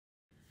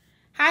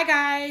Hi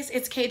guys,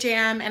 it's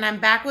KJM and I'm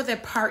back with a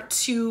part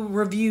 2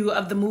 review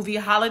of the movie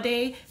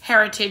Holiday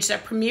Heritage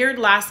that premiered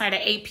last night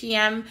at 8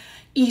 p.m.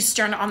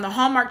 Eastern on the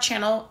Hallmark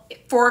channel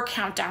for a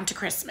countdown to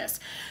Christmas.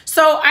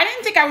 So I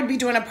didn't think I would be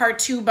doing a part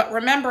 2, but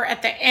remember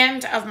at the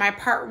end of my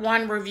part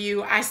 1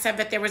 review, I said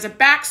that there was a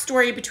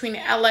backstory between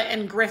Ella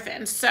and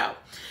Griffin. So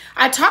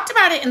I talked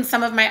about it in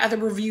some of my other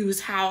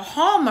reviews, how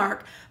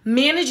Hallmark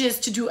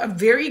manages to do a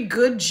very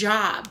good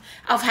job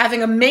of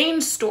having a main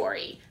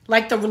story,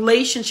 like the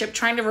relationship,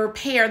 trying to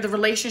repair the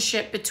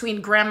relationship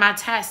between Grandma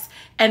Tess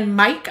and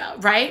Micah,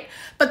 right?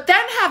 But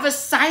then have a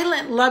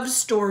silent love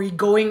story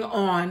going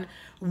on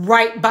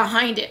right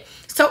behind it.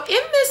 So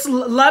in this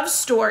love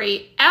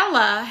story,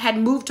 Ella had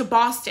moved to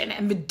Boston,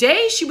 and the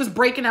day she was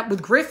breaking up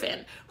with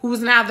Griffin, who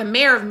was now the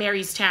mayor of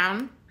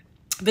Marystown,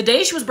 the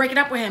day she was breaking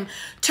up with him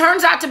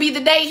turns out to be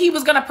the day he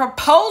was going to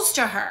propose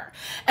to her.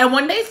 And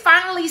when they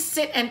finally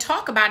sit and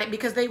talk about it,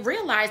 because they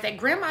realize that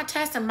Grandma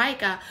Tess and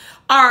Micah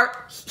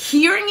are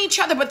hearing each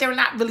other, but they're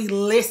not really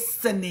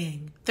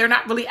listening. They're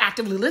not really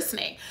actively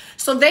listening.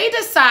 So they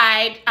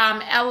decide,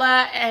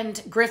 Ella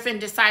and Griffin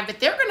decide that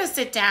they're going to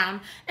sit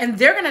down and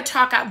they're going to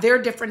talk out their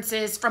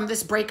differences from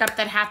this breakup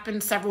that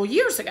happened several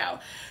years ago.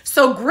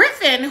 So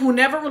Griffin, who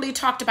never really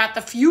talked about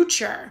the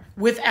future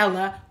with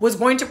Ella, was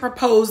going to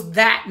propose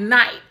that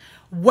night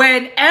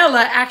when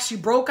Ella actually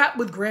broke up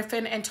with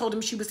Griffin and told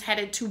him she was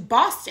headed to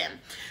Boston.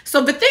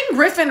 So the thing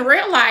Griffin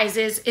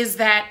realizes is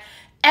that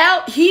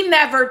he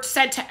never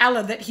said to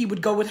Ella that he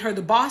would go with her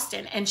to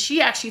Boston, and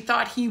she actually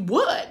thought he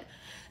would.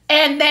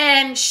 And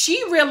then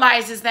she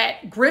realizes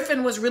that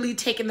Griffin was really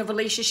taking the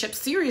relationship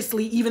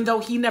seriously, even though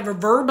he never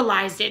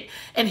verbalized it,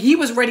 and he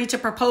was ready to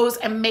propose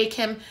and make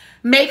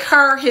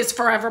her his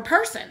forever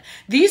person.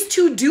 These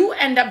two do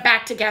end up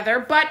back together,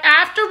 but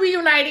after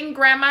reuniting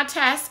Grandma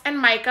Tess and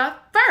Micah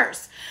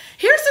first.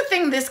 Here's the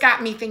thing this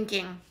got me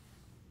thinking.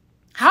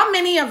 How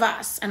many of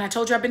us, and I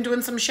told you I've been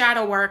doing some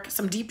shadow work,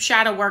 some deep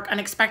shadow work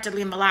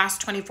unexpectedly in the last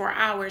 24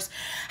 hours.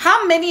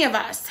 How many of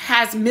us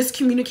has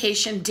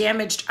miscommunication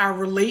damaged our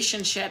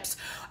relationships,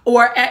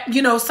 or,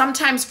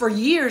 sometimes for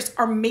years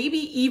or maybe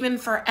even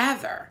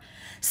forever?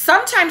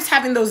 Sometimes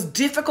having those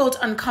difficult,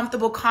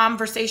 uncomfortable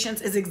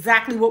conversations is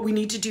exactly what we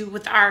need to do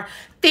with our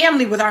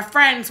family, with our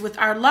friends, with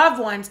our loved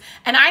ones.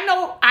 And I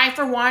know I,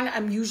 for one,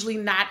 I'm usually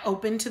not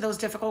open to those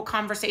difficult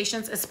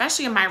conversations,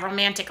 especially in my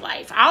romantic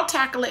life. I'll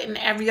tackle it in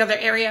every other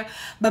area,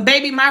 but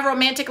baby, my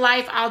romantic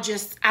life,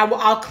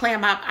 I'll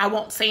clam up. I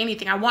won't say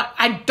anything.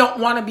 I don't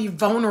want to be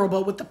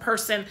vulnerable with the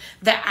person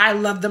that I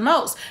love the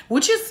most,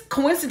 which is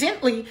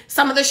coincidentally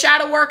some of the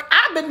shadow work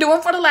I've been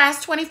doing for the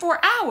last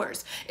 24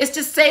 hours, is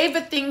to save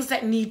the things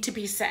that need to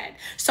be said.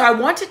 So I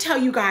want to tell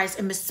you guys,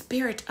 in the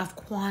spirit of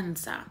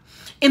Kwanzaa,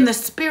 in the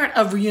spirit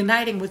of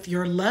reuniting with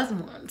your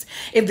loved ones,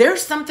 if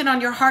there's something on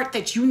your heart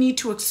that you need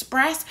to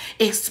express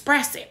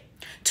it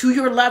to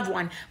your loved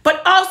one,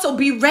 but also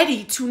be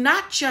ready to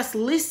not just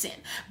listen,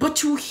 but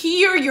to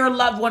hear your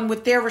loved one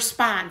with their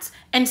response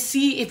and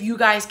see if you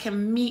guys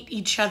can meet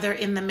each other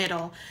in the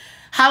middle.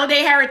 Holiday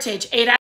Heritage, 8 out